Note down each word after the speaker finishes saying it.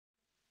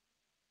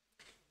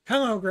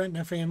Hello,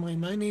 Gretna family.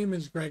 My name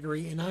is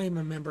Gregory, and I am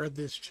a member of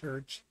this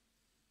church.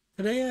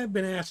 Today, I've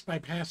been asked by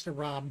Pastor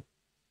Rob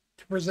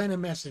to present a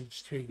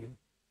message to you.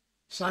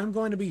 So I'm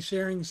going to be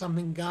sharing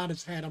something God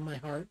has had on my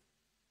heart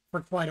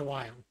for quite a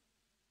while.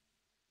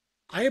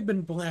 I have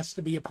been blessed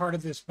to be a part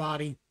of this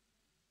body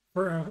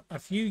for a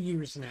few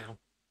years now.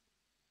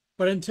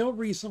 But until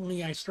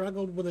recently, I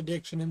struggled with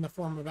addiction in the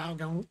form of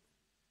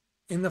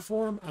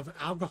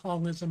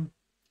alcoholism,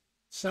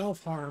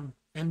 self-harm,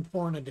 and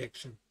porn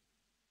addiction.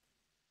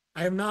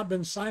 I have not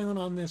been silent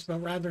on this,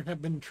 but rather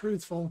have been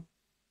truthful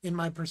in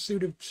my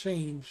pursuit of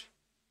change,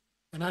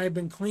 and I have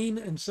been clean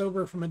and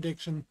sober from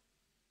addiction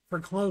for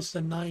close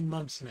to 9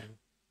 months now.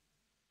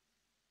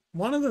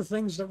 One of the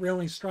things that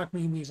really struck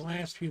me in these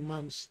last few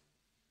months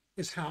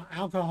is how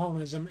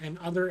alcoholism and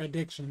other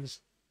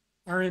addictions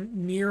aren't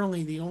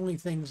nearly the only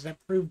things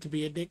that prove to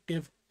be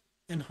addictive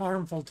and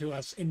harmful to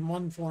us in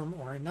one form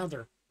or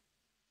another.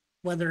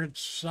 Whether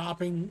it's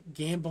shopping,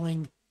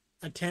 gambling,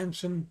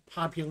 attention,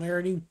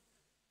 popularity,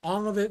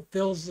 all of it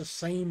fills the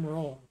same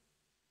role.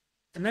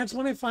 And that's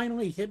when it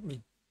finally hit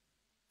me.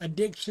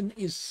 Addiction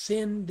is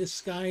sin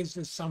disguised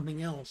as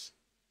something else.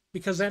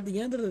 Because at the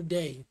end of the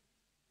day,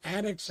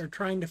 addicts are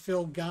trying to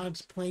fill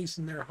God's place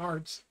in their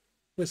hearts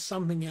with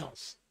something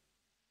else.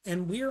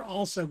 And we're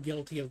also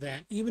guilty of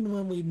that, even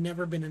when we've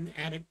never been an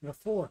addict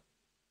before.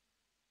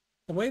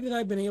 The way that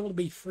I've been able to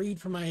be freed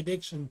from my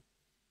addiction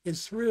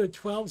is through a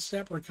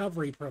 12-step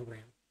recovery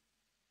program.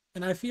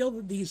 And I feel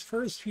that these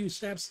first few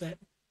steps that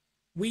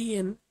we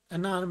in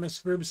anonymous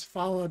groups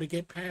follow to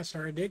get past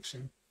our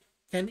addiction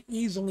can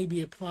easily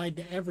be applied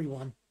to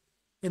everyone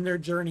in their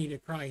journey to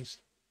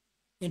Christ.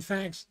 In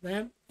fact,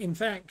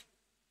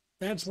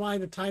 that's why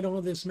the title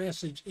of this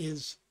message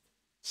is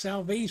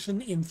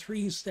Salvation in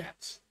 3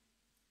 Steps,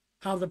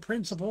 how the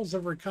principles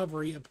of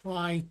recovery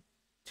apply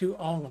to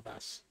all of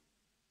us.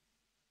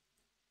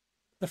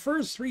 The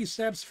first 3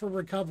 steps for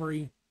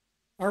recovery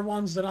are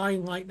ones that I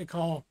like to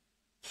call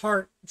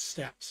heart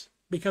steps,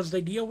 because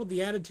they deal with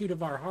the attitude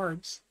of our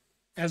hearts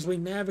as we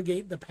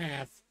navigate the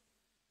path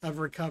of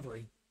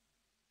recovery.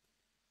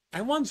 I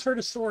once heard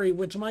a story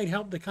which might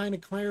help to kind of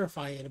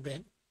clarify it a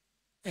bit,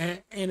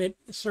 and it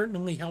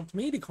certainly helped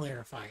me to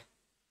clarify it.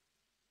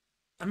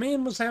 A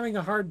man was having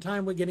a hard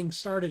time with getting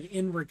started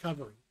in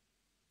recovery.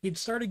 He'd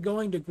started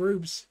going to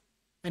groups,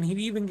 and he'd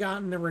even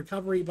gotten a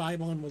recovery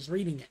Bible and was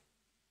reading it.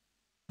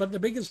 But the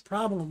biggest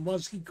problem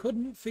was he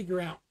couldn't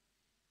figure out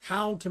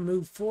how to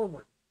move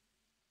forward.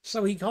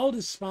 So he called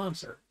his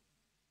sponsor,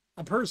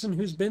 a person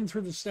who's been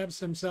through the steps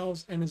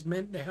themselves and is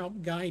meant to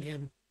help guide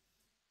him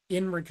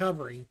in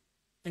recovery.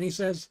 And he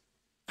says,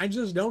 I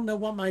just don't know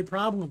what my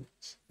problem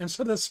is. And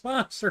so the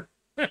sponsor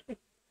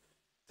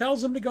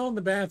tells him to go in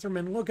the bathroom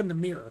and look in the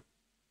mirror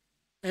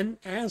and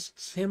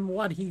asks him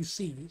what he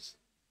sees.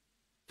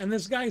 And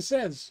this guy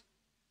says,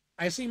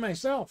 I see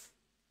myself.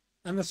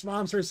 And the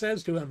sponsor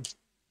says to him,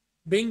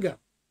 bingo,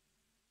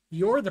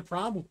 you're the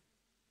problem.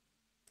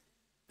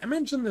 I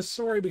mention this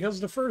story because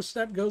the first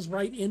step goes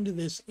right into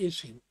this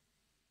issue,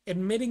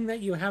 admitting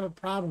that you have a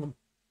problem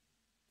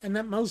and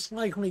that most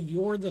likely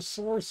you're the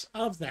source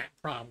of that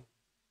problem.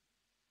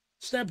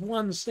 Step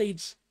 1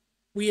 states,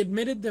 we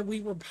admitted that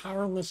we were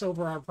powerless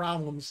over our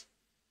problems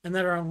and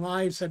that our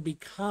lives had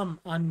become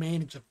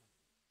unmanageable.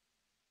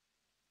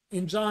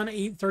 In John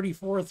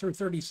 8:34 through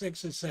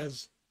 36, it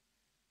says,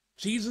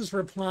 Jesus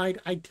replied,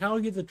 I tell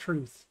you the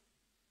truth.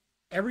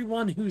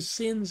 Everyone who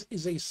sins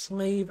is a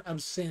slave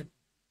of sin.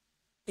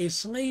 A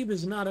slave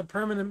is not a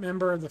permanent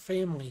member of the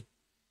family,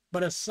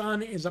 but a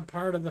son is a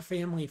part of the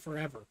family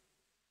forever.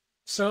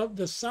 So if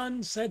the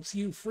Son sets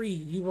you free,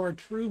 you are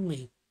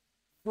truly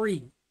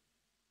free.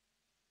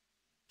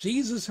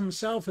 Jesus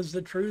himself is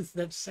the truth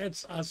that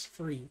sets us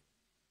free.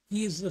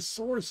 He is the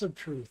source of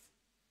truth,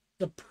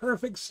 the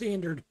perfect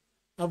standard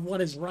of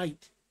what is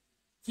right.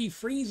 He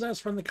frees us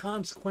from the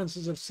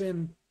consequences of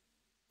sin,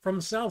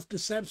 from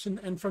self-deception,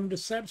 and from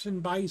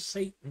deception by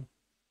Satan.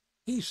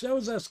 He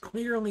shows us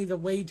clearly the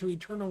way to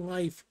eternal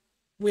life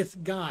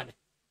with God.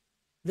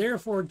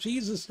 Therefore,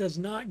 Jesus does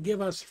not give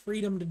us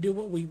freedom to do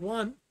what we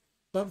want,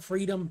 but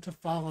freedom to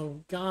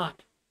follow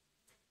God.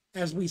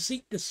 As we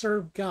seek to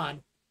serve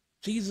God,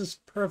 Jesus'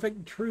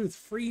 perfect truth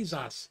frees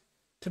us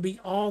to be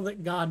all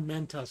that God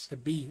meant us to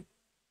be.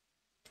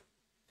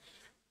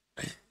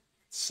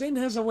 Sin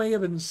has a way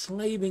of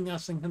enslaving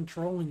us and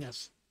controlling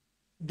us,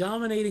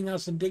 dominating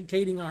us and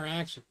dictating our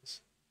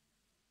actions.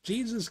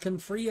 Jesus can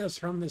free us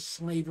from this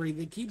slavery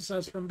that keeps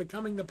us from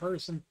becoming the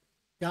person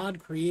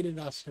God created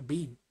us to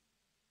be.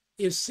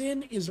 If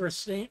sin is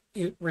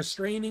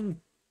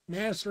restraining,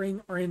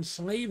 mastering, or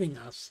enslaving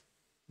us,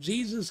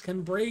 Jesus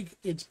can break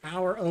its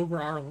power over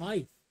our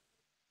life.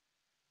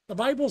 The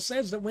Bible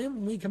says that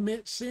when we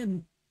commit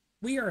sin,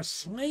 we are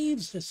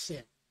slaves to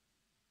sin.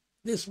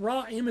 This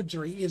raw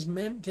imagery is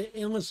meant to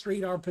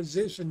illustrate our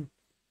position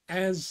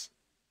as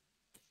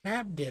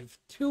captive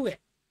to it.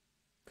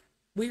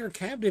 We are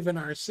captive in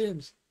our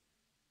sins.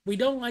 We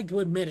don't like to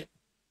admit it,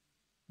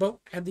 but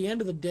at the end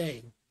of the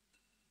day,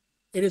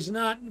 it is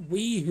not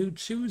we who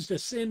choose to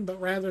sin, but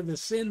rather the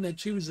sin that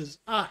chooses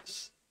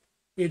us.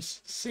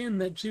 It's sin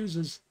that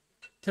chooses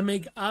to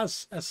make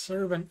us a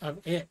servant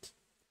of it.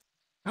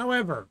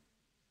 However,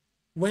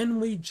 when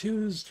we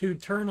choose to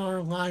turn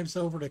our lives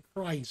over to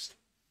Christ,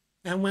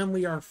 and when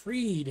we are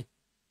freed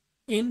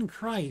in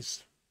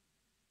Christ,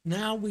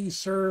 now we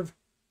serve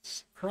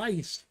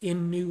Christ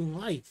in new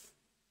life.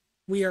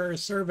 We are a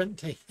servant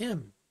to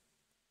him.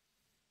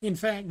 In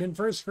fact, in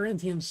 1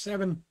 Corinthians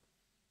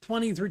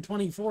 7:20 through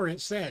 24,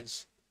 it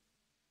says,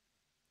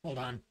 hold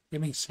on, give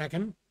me a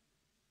second.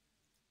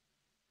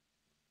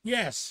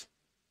 Yes,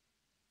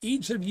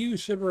 each of you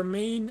should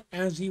remain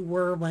as you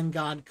were when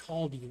God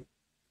called you.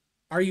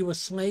 Are you a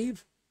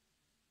slave?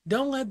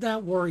 Don't let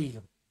that worry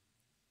you.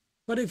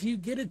 But if you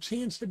get a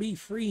chance to be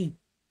free,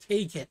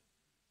 take it.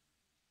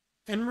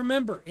 And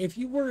remember, if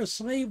you were a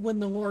slave when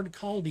the Lord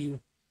called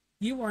you,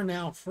 you are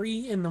now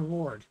free in the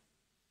Lord.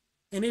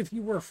 And if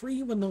you were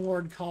free when the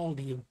Lord called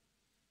you,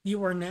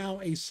 you are now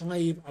a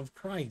slave of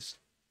Christ.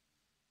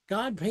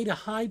 God paid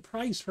a high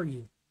price for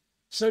you,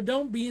 so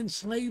don't be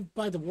enslaved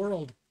by the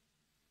world.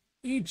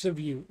 Each of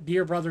you,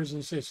 dear brothers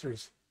and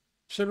sisters,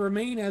 should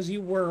remain as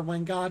you were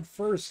when God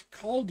first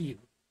called you.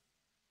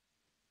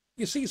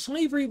 You see,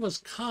 slavery was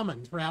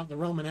common throughout the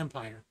Roman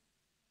Empire.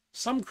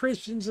 Some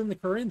Christians in the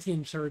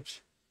Corinthian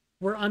church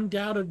were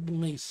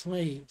undoubtedly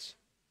slaves.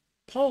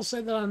 Paul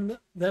said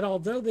that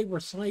although they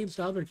were slaves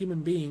to other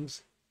human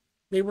beings,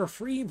 they were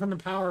free from the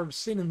power of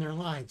sin in their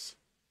lives.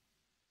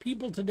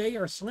 People today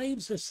are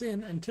slaves to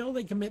sin until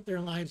they commit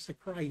their lives to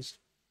Christ,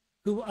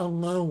 who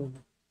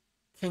alone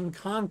can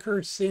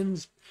conquer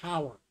sin's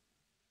power.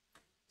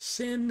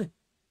 Sin,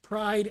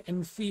 pride,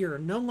 and fear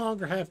no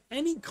longer have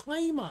any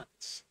claim on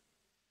us,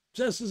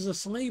 just as a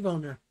slave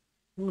owner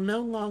who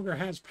no longer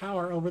has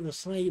power over the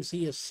slaves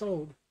he has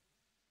sold.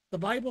 The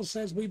Bible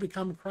says we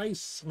become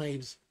Christ's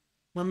slaves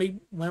when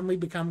we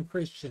become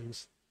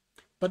Christians.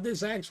 But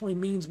this actually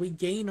means we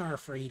gain our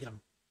freedom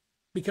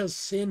because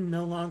sin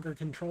no longer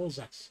controls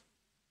us.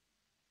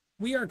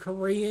 We are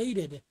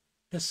created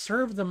to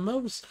serve the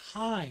Most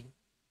High,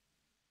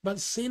 but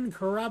sin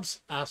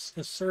corrupts us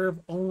to serve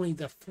only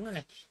the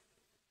flesh.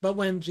 But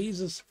when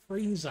Jesus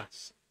frees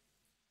us,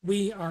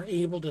 we are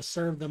able to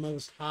serve the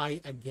Most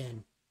High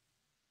again.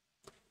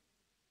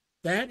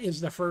 That is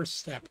the first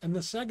step. And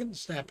the second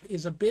step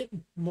is a bit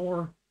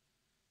more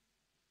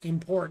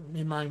important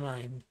in my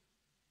mind.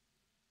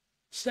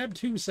 Step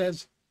 2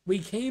 says, we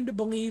came to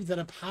believe that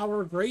a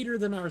power greater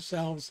than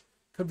ourselves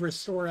could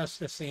restore us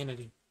to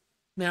sanity.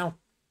 Now,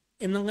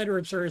 in the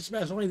literature,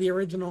 especially the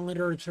original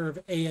literature of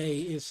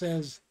AA, it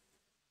says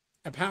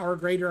a power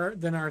greater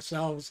than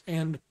ourselves.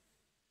 And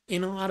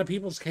in a lot of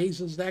people's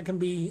cases, that can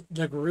be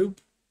the group.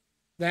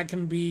 That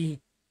can be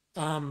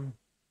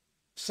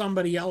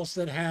somebody else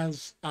that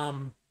has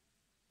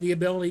the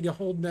ability to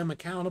hold them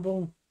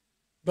accountable.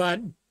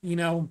 But, you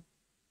know,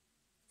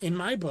 in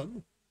my book,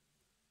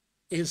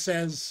 it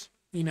says,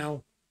 you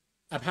know,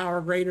 a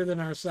power greater than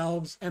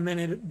ourselves, and then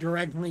it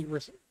directly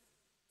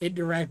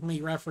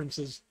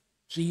references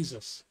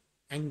Jesus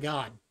and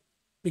God,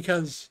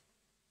 because,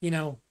 you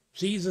know,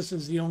 Jesus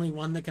is the only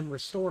one that can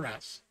restore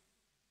us.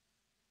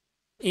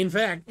 In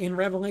fact, in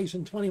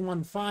Revelation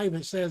 21:5,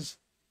 it says,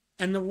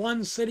 and the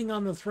one sitting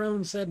on the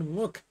throne said,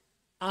 look,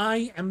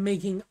 I am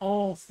making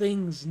all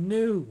things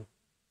new.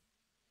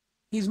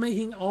 He's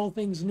making all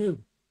things new,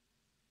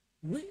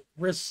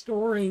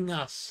 restoring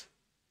us,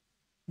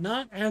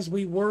 not as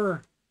we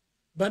were,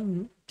 but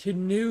to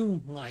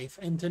new life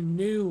and to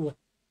new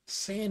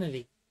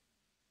sanity.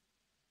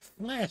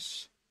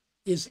 Flesh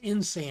is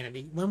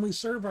insanity. When we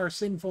serve our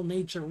sinful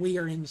nature, we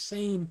are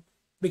insane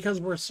because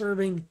we're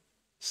serving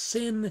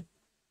sin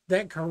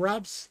that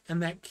corrupts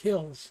and that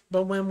kills.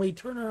 But when we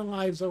turn our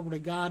lives over to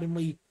God and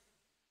we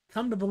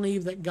come to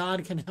believe that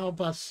God can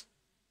help us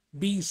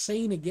be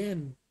sane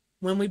again,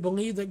 when we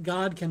believe that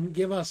God can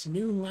give us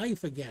new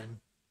life again,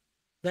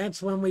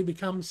 that's when we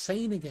become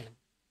sane again.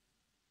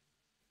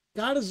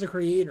 God is the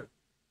creator.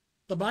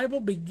 The Bible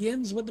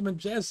begins with the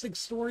majestic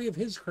story of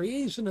his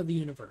creation of the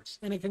universe,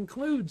 and it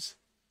concludes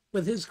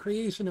with his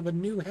creation of a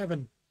new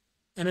heaven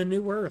and a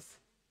new earth.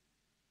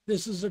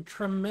 This is a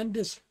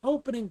tremendous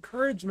hope and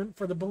encouragement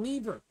for the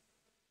believer,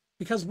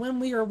 because when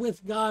we are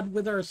with God,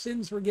 with our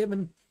sins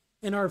forgiven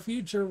and our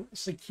future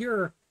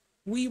secure,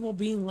 we will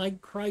be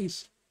like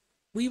Christ.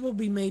 We will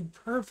be made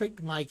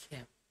perfect like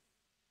him.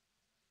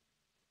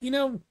 You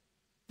know,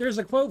 there's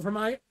a quote from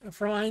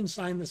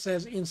Einstein that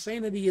says,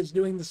 insanity is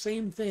doing the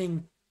same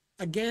thing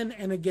again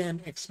and again,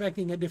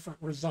 expecting a different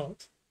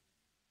result.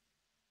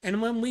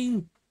 And when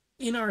we,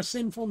 in our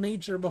sinful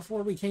nature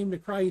before we came to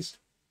Christ,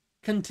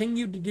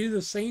 continued to do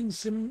the same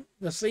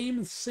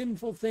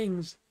sinful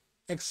things,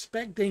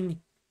 expecting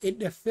it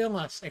to fill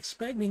us,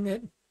 expecting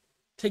it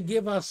to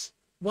give us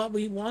what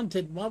we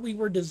wanted, what we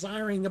were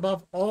desiring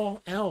above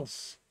all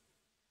else,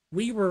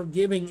 we were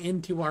giving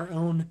into our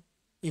own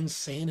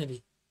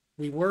insanity.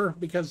 We were,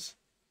 because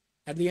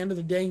at the end of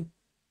the day,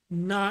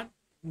 not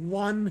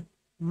one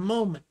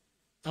moment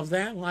of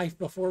that life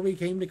before we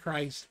came to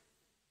Christ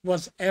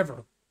was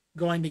ever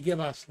going to give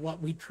us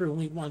what we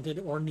truly wanted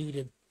or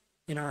needed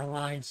in our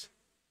lives.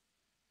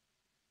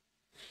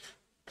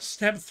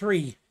 Step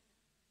 3.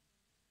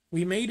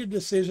 We made a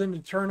decision to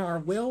turn our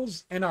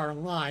wills and our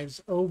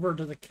lives over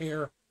to the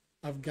care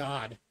of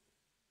God.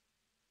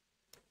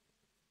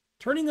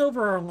 Turning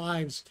over our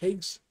lives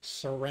takes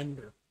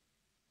surrender.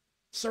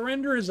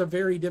 Surrender is a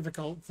very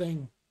difficult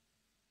thing.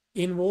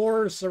 In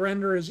war,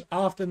 surrender is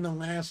often the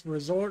last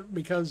resort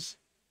because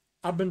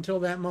up until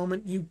that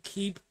moment, you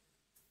keep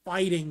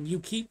fighting. You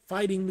keep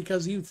fighting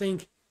because you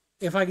think,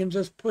 if I can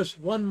just push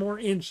one more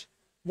inch,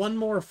 one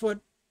more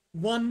foot,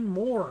 one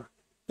more,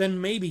 then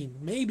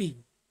maybe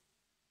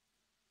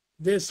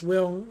this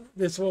will,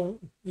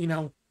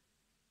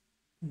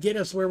 get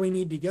us where we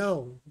need to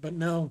go. But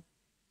no,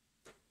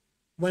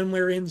 when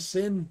we're in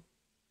sin,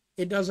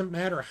 it doesn't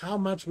matter how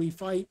much we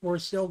fight, we're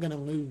still going to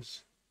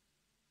lose.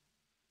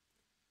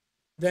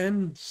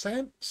 Then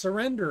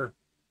surrender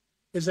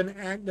is an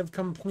act of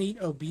complete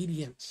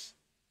obedience.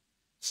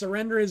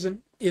 Surrender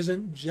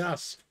isn't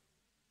just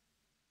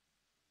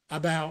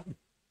about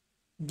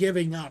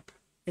giving up.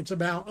 It's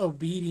about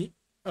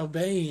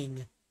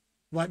obeying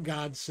what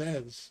God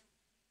says.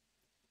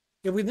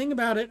 If we think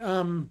about it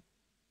from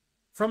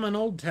an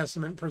Old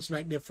Testament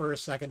perspective for a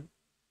second,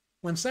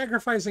 when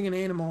sacrificing an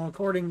animal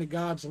according to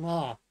God's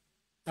law,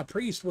 a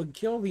priest would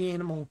kill the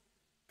animal,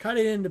 cut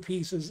it into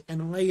pieces,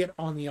 and lay it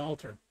on the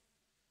altar.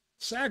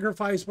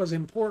 Sacrifice was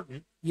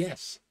important,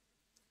 yes.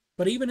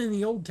 But even in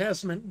the Old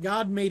Testament,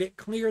 God made it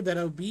clear that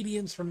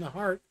obedience from the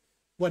heart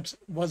was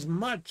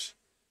much,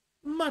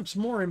 much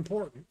more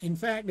important. In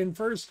fact, in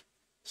 1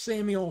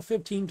 Samuel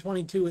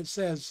 15:22, it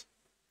says,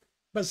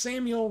 "But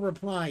Samuel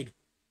replied,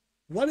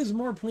 'What is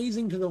more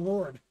pleasing to the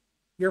Lord,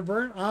 your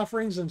burnt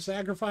offerings and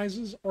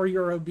sacrifices, or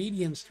your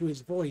obedience to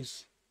his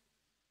voice?'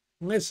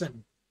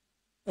 Listen,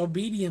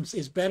 obedience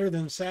is better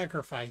than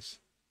sacrifice,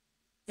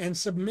 and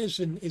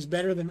submission is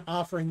better than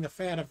offering the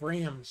fat of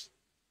rams."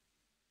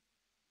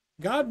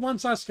 God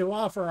wants us to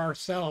offer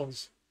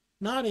ourselves,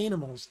 not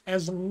animals,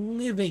 as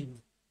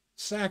living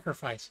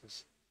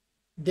sacrifices,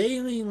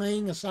 daily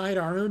laying aside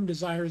our own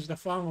desires to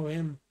follow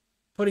him,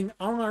 putting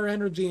all our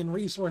energy and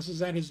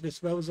resources at his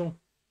disposal,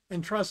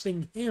 and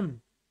trusting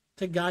him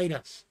to guide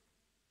us.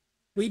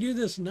 We do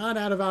this not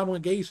out of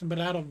obligation, but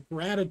out of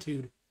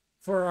gratitude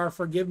for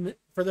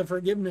the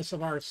forgiveness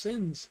of our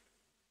sins.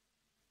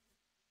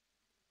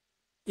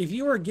 If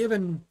you are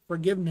given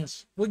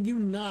forgiveness, would you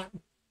not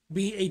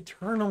be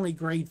eternally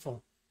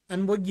grateful?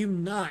 And would you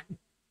not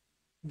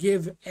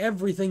give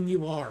everything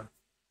you are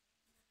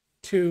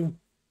to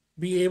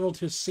be able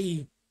to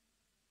see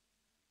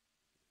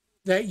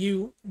that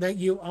you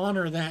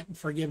honor that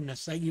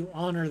forgiveness, that you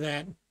honor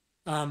that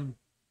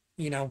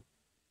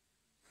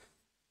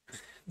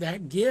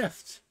that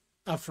gift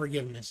of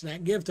forgiveness,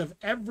 that gift of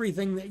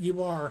everything that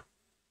you are,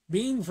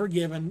 being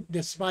forgiven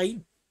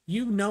despite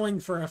you knowing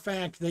for a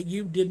fact that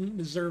you didn't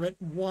deserve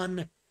it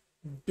one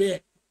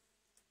bit.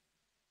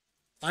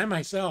 I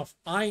myself,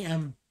 I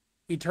am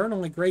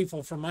eternally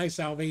grateful for my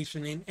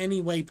salvation in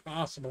any way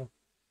possible.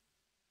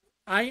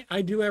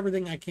 I do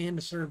everything I can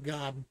to serve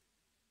God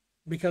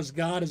because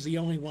God is the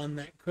only one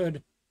that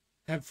could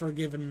have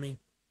forgiven me,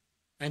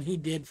 and he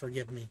did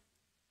forgive me.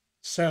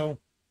 So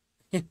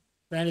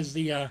that is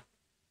the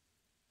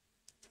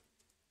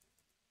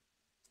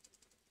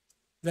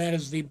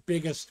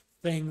biggest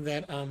thing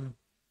that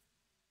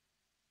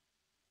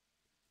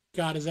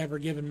God has ever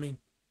given me,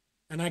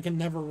 and I can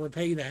never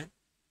repay that,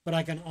 but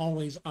I can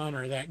always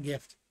honor that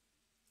gift.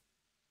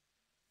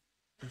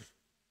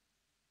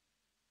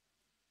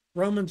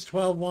 Romans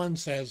 12:1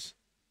 says,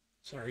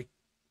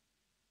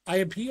 "I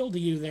appeal to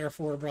you,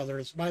 therefore,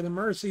 brothers, by the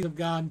mercies of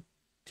God,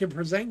 to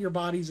present your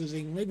bodies as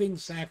a living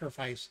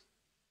sacrifice,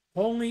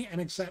 holy and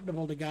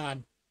acceptable to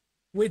God,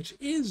 which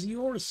is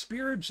your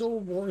spiritual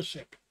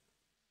worship."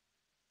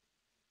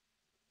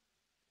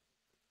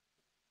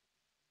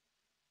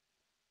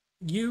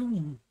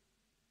 You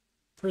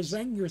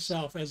present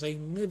yourself as a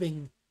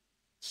living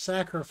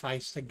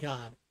sacrifice to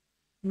God.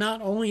 Not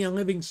only a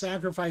living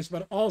sacrifice,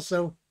 but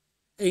also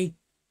a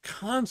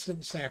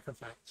constant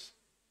sacrifice.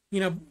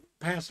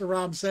 Pastor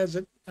Rob says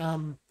it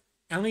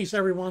at least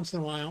every once in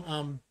a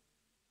while.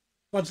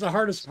 What's the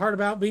hardest part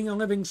about being a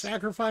living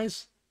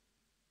sacrifice?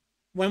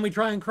 When we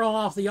try and crawl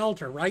off the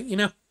altar, right?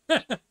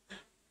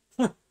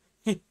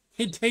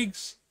 It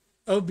takes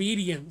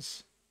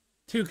obedience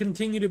to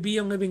continue to be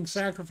a living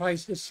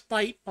sacrifice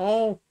despite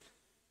all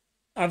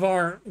of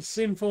our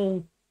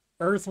sinful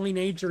earthly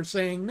nature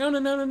saying,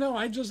 no,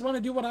 I just want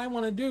to do what I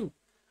want to do.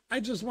 I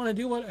just want to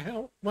do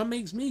what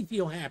makes me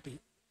feel happy.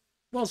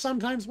 Well,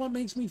 sometimes what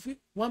makes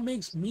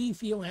me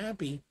feel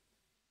happy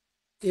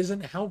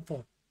isn't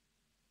helpful.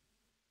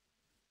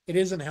 It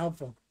isn't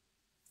helpful.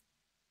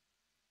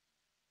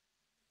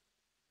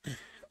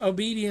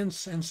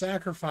 Obedience and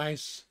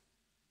sacrifice,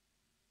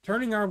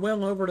 turning our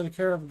will over to the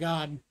care of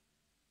God,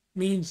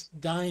 means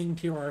dying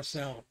to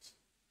ourselves.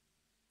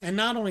 And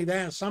not only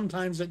that,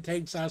 sometimes it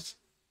takes us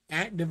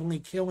actively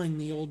killing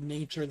the old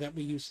nature that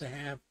we used to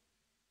have.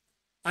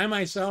 I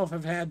myself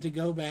have had to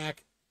go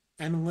back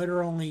and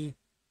literally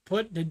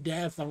put to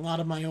death a lot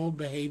of my old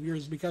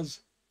behaviors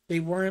because they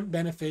weren't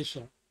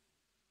beneficial.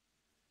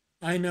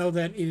 I know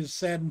that it is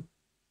said,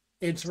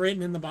 it's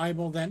written in the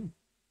Bible that,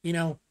 you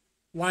know,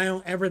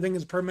 while everything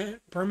is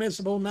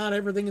permissible, not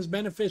everything is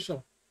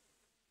beneficial,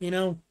 you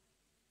know.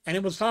 And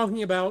it was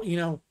talking about, you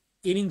know,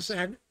 eating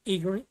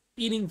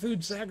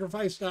food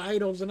sacrificed to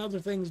idols and other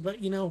things,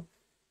 but, you know,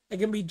 it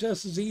can be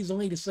just as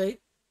easy to say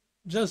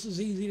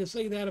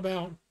that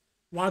about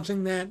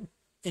watching that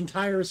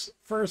entire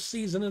first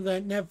season of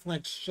that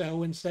Netflix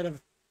show instead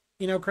of,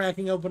 you know,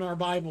 cracking open our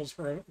Bibles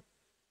for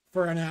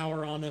an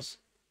hour on a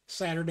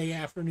Saturday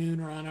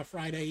afternoon or on a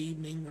Friday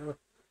evening or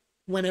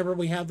whenever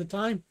we have the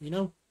time, you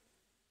know.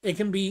 It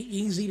can be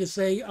easy to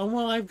say, oh,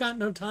 well, I've got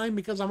no time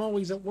because I'm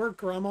always at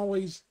work, or I'm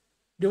always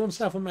doing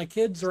stuff with my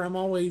kids, or I'm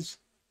always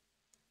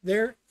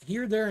there,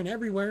 here, there, and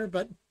everywhere.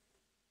 But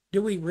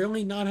do we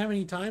really not have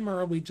any time, or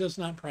are we just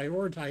not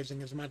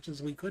prioritizing as much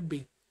as we could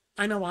be?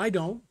 I know I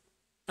don't.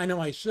 I know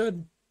I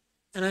should.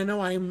 And I know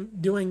I'm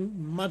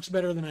doing much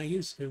better than I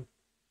used to.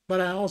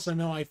 But I also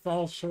know I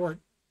fall short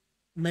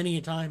many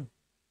a time.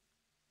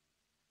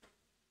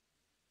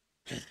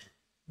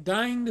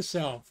 Dying to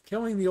self,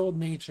 killing the old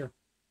nature,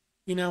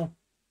 you know,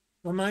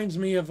 reminds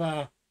me of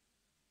the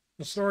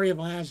story of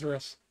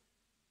Lazarus.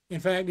 In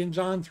fact, in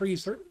John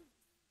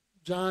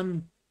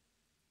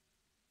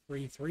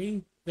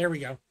 3:3, there we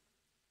go.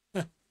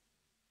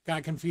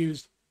 Got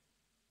confused.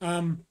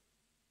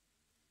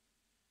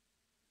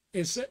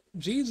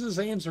 Jesus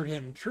answered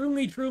him,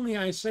 truly, truly,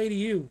 I say to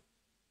you,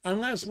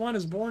 unless one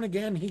is born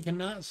again, he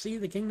cannot see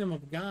the kingdom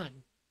of God.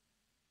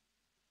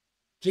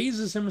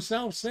 Jesus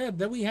himself said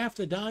that we have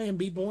to die and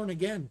be born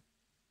again.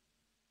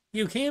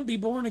 You can't be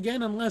born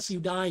again unless you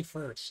die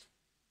first.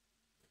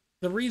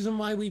 The reason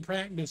why we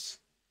practice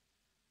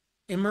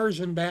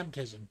immersion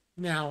baptism.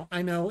 Now,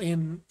 I know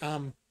in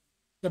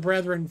the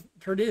Brethren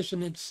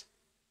tradition, it's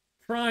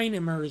trine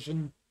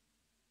immersion,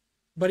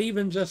 but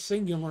even just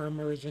singular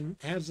immersion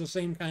has the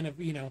same kind of,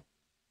 you know,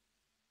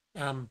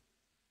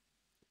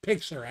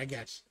 picture, I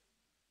guess.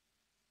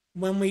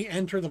 When we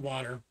enter the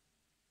water,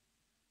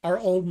 our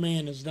old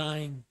man is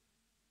dying.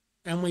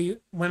 And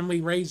when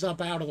we raise up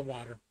out of the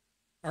water,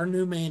 our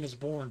new man is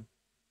born.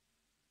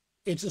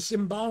 It's a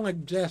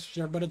symbolic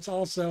gesture, but it's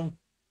also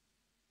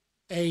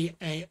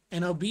an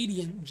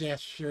obedient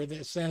gesture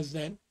that says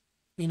that,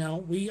 you know,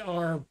 we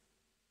are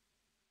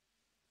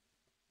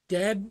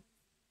dead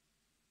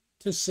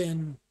to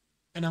sin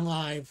and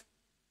alive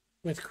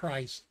with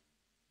Christ.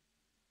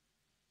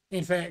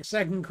 In fact,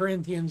 2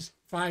 Corinthians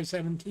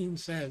 5:17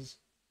 says,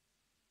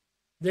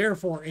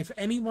 therefore, if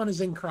anyone is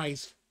in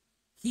Christ,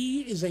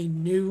 he is a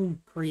new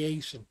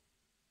creation.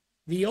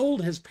 The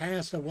old has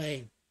passed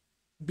away.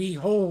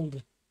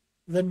 Behold,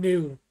 the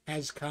new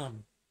has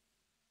come.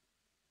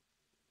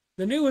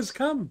 The new has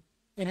come.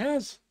 It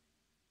has.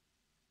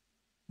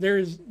 There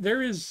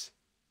is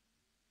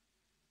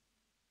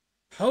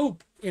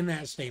hope in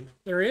that statement.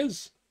 There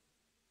is.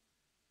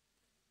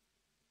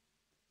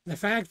 The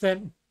fact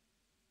that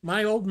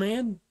my old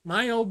man,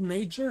 my old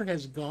nature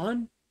has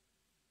gone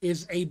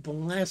is a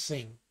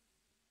blessing.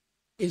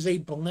 Is a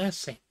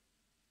blessing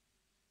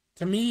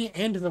to me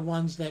and to the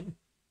ones that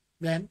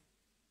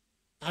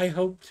I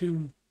hope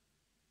to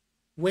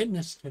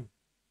witness to.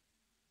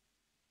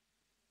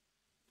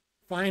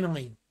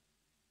 Finally,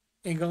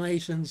 in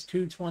Galatians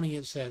 2:20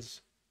 it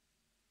says,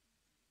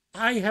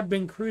 I have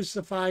been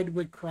crucified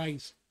with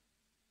Christ.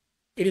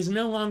 It is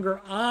no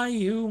longer I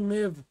who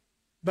live,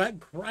 but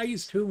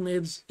Christ who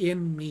lives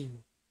in me.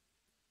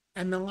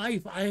 And the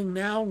life I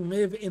now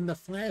live in the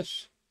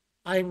flesh,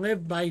 I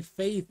live by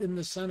faith in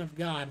the Son of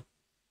God,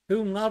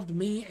 who loved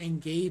me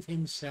and gave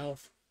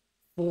himself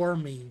for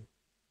me.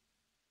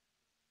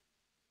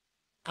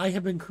 I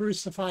have been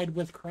crucified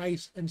with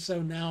Christ, and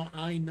so now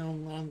I no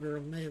longer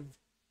live,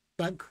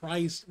 but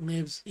Christ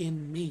lives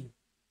in me.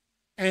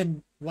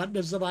 And what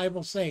does the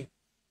Bible say?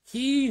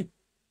 He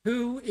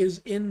who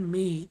is in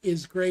me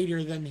is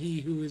greater than he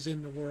who is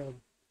in the world.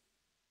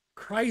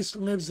 Christ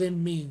lives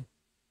in me,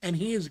 and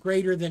he is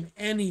greater than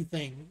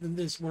anything that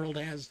this world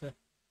has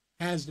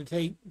to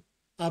take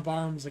up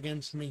arms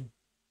against me.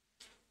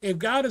 If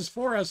God is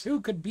for us, who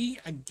could be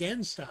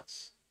against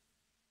us?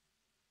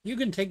 You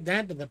can take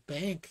that to the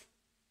bank.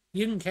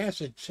 You can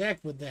cash a check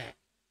with that.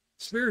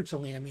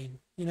 Spiritually, I mean,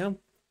 you know.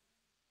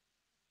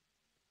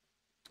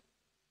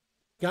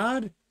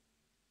 God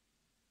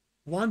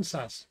wants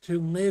us to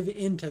live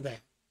into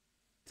that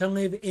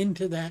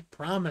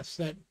promise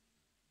that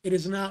it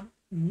is not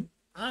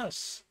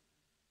us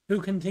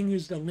who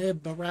continues to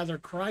live, but rather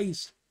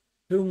Christ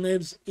who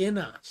lives in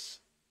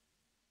us.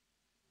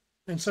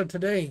 And so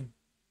today,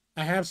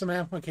 I have some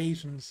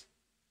applications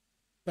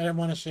that I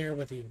want to share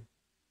with you.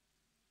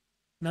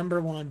 Number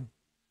one,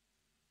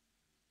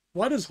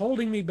 what is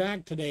holding me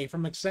back today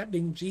from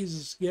accepting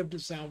Jesus' gift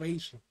of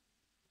salvation?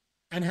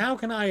 And how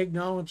can I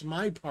acknowledge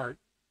my part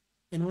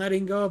in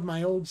letting go of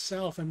my old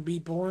self and be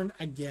born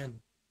again?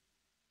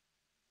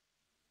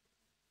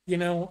 You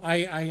know,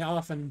 I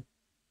often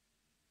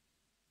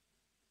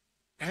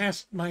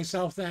asked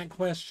myself that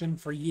question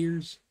for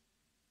years.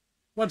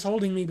 What's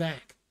holding me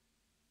back?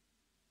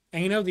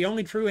 And you know, the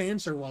only true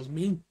answer was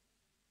me.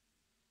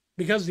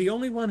 Because the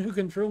only one who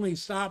can truly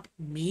stop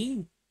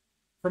me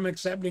from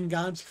accepting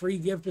God's free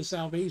gift of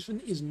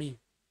salvation is me.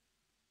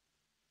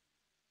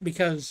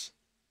 Because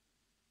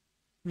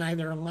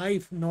neither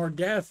life, nor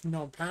death,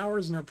 nor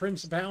powers, nor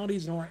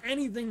principalities, nor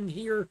anything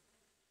here,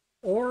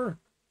 or,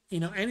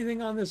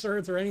 anything on this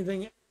earth or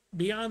anything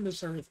beyond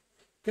this earth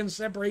can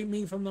separate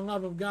me from the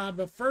love of God.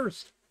 But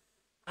first,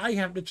 I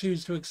have to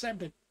choose to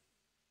accept it.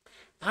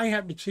 I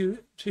have to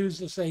choose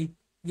to say,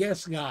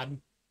 yes,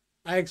 God,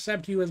 I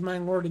accept you as my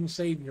Lord and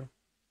Savior.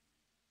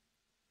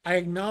 I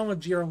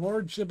acknowledge your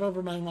lordship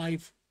over my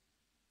life,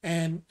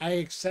 and I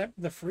accept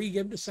the free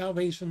gift of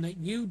salvation that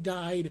you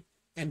died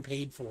and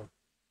paid for.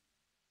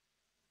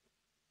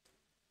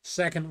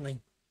 Secondly,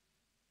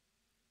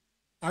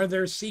 are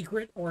there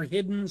secret or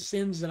hidden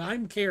sins that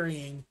I'm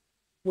carrying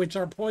which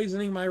are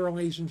poisoning my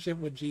relationship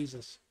with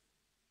Jesus?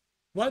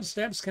 What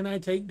steps can I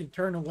take to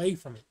turn away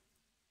from it?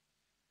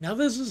 Now,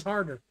 this is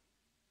harder.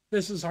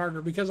 This is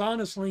harder because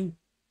honestly,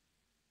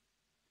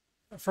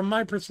 from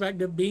my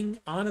perspective, being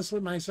honest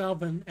with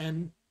myself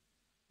and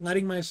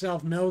letting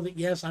myself know that,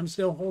 yes, I'm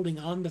still holding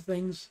on to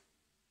things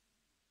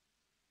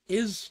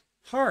is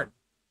hard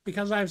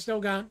because I've still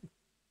got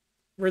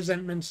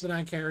resentments that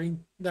I carry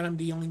that I'm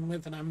dealing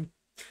with and I'm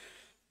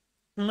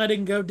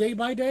letting go day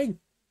by day.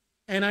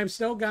 And I've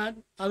still got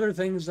other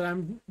things that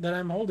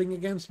I'm holding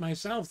against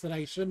myself that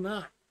I should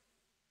not.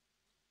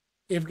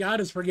 If God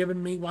has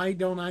forgiven me, why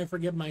don't I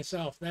forgive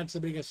myself? That's the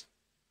biggest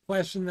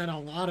question that a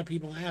lot of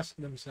people ask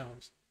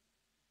themselves.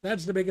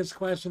 That's the biggest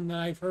question that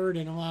I've heard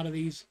in a lot of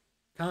these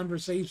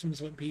conversations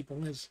with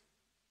people is,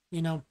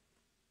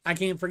 I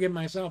can't forgive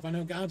myself. I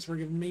know God's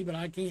forgiven me, but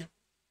I can't.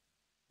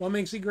 What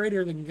makes it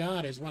greater than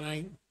God is what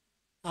I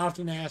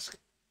often ask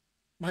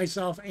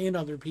myself and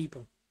other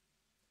people.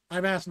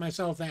 I've asked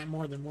myself that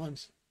more than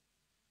once.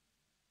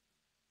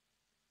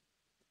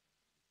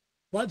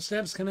 What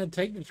steps can I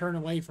take to turn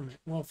away from it?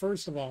 Well,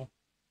 first of all,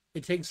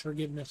 it takes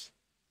forgiveness.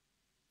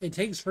 It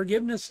takes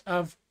forgiveness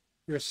of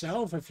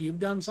yourself if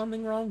you've done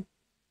something wrong,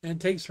 and it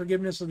takes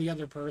forgiveness of the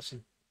other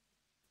person.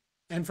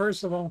 And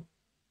first of all,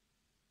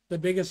 the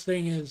biggest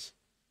thing is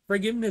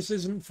forgiveness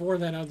isn't for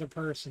that other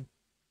person.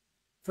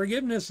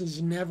 Forgiveness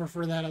is never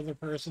for that other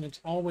person.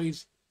 It's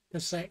always to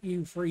set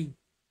you free.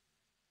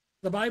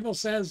 The Bible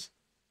says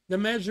the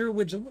measure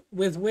with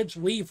which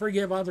we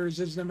forgive others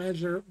is the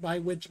measure by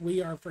which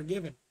we are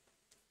forgiven.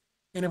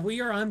 And if we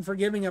are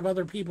unforgiving of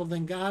other people,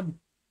 then God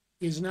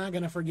is not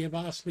going to forgive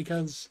us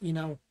because,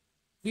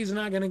 he's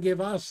not going to give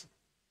us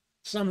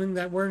something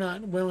that we're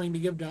not willing to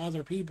give to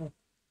other people.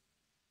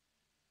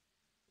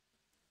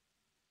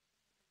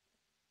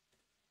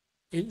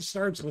 It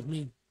starts with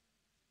me.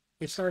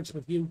 It starts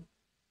with you.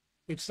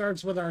 It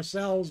starts with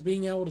ourselves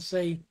being able to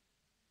say,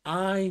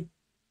 I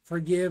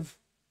forgive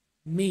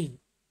me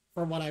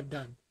for what I've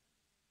done.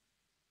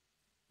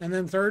 And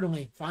then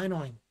thirdly,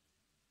 finally,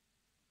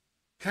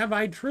 have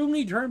I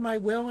truly turned my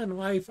will and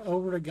life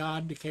over to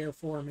God to care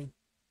for me?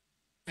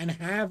 And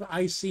have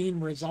I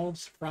seen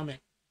results from it?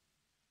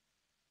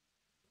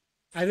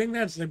 I think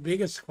that's the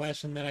biggest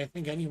question that I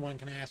think anyone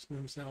can ask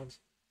themselves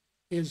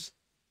is,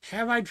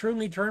 have I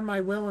truly turned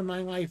my will and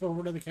my life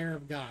over to the care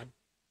of God?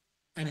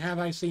 And have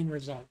I seen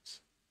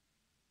results?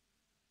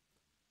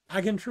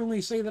 I can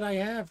truly say that I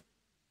have.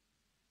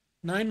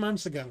 9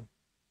 months ago,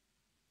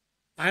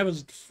 I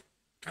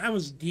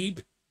was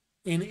deep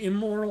in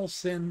immoral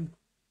sin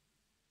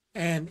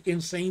and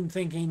insane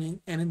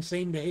thinking and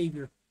insane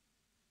behavior.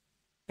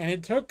 And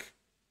it took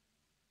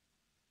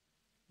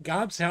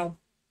God's help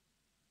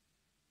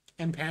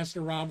and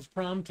Pastor Rob's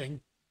prompting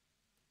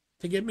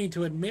to get me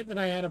to admit that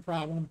I had a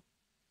problem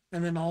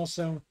and then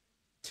also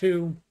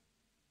to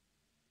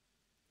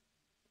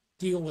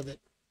deal with it.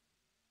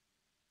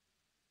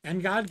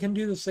 And God can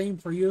do the same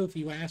for you if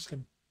you ask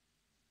him.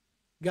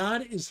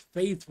 God is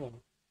faithful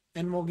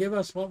and will give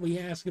us what we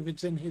ask if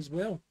it's in his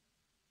will.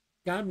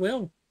 God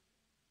will.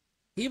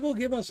 He will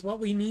give us what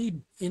we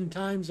need in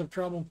times of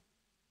trouble.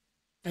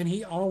 And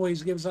he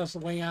always gives us a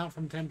way out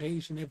from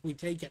temptation if we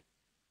take it.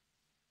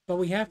 But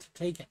we have to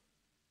take it.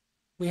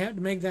 We have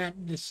to make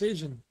that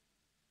decision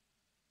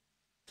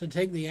to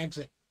take the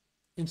exit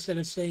instead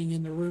of staying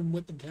in the room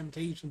with the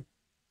temptation.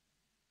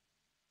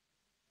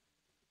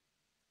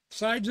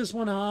 So I just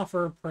want to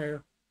offer a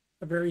prayer,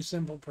 a very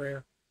simple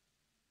prayer.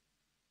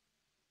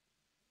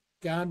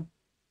 God,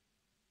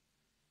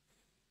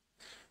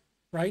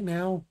 right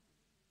now,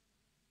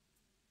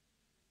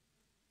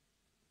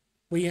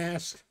 we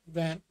ask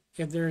that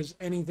if there is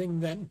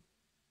anything that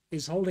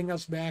is holding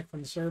us back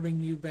from serving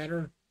you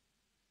better,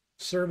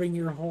 serving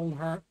you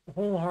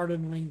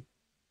wholeheartedly,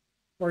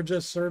 or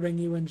just serving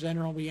you in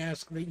general, we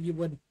ask that you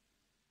would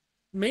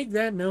make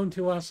that known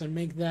to us and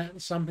make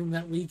that something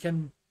that we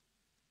can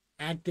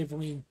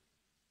actively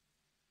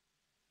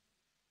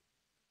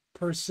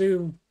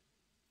pursue,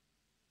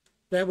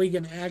 that we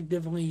can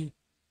actively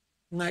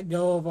let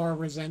go of our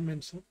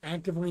resentments,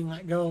 actively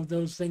let go of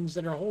those things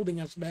that are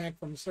holding us back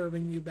from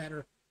serving you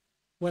better,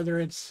 whether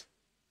it's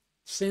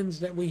sins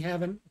that we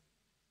haven't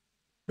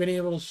been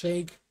able to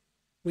shake.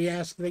 We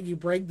ask that you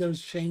break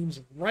those chains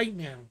right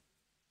now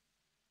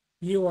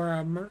You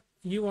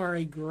are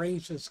a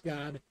gracious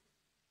God.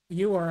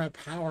 You are a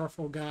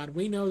powerful God.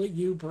 We know that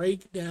you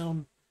break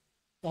down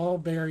all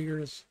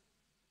barriers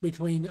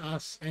between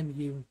us and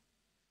you.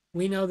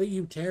 We know that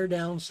you tear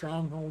down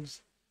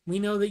strongholds. We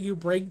know that you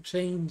break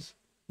chains.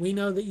 We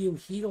know that you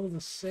heal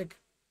the sick.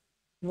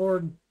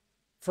 Lord,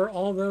 for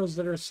all those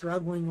that are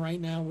struggling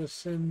right now with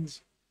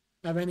sins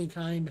of any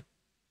kind,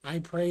 I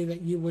pray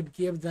that you would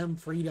give them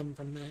freedom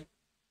from that.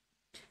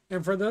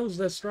 And for those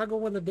that struggle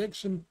with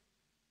addiction,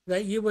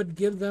 that you would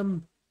give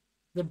them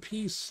the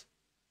peace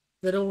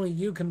that only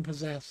you can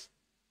possess,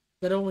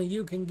 that only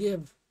you can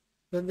give,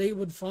 that they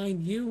would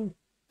find you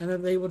and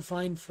that they would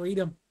find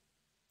freedom.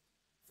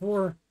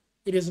 For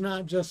it is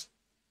not just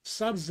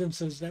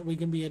substances that we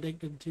can be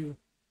addicted to,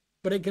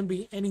 but it can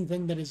be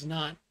anything that is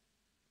not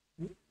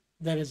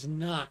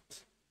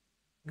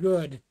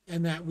good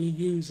and that we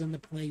use in the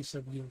place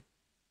of you.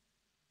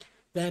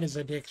 That is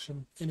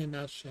addiction in a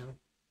nutshell.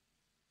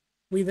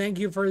 We thank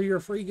you for your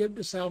free gift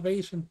of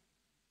salvation.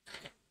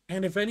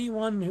 And if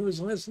anyone who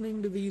is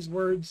listening to these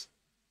words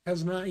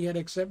has not yet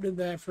accepted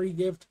that free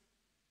gift,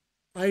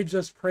 I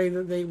just pray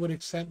that they would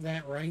accept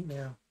that right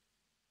now.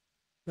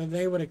 That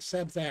they would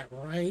accept that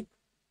right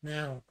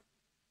now,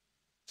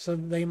 so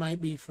that they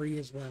might be free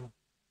as well.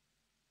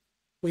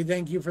 We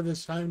thank you for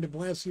this time to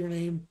bless your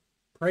name,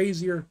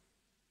 praise your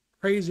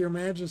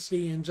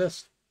majesty, and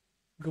just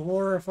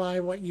glorify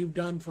what you've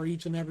done for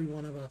each and every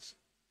one of us.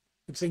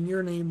 It's in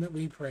your name that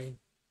we pray.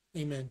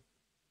 Amen.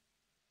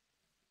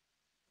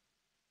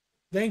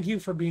 Thank you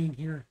for being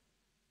here.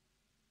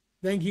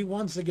 Thank you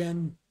once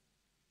again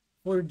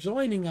for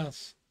joining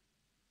us.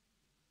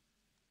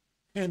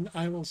 And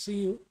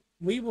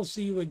we will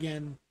see you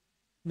again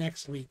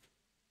next week.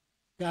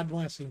 God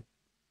bless you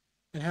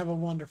and have a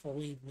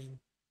wonderful evening.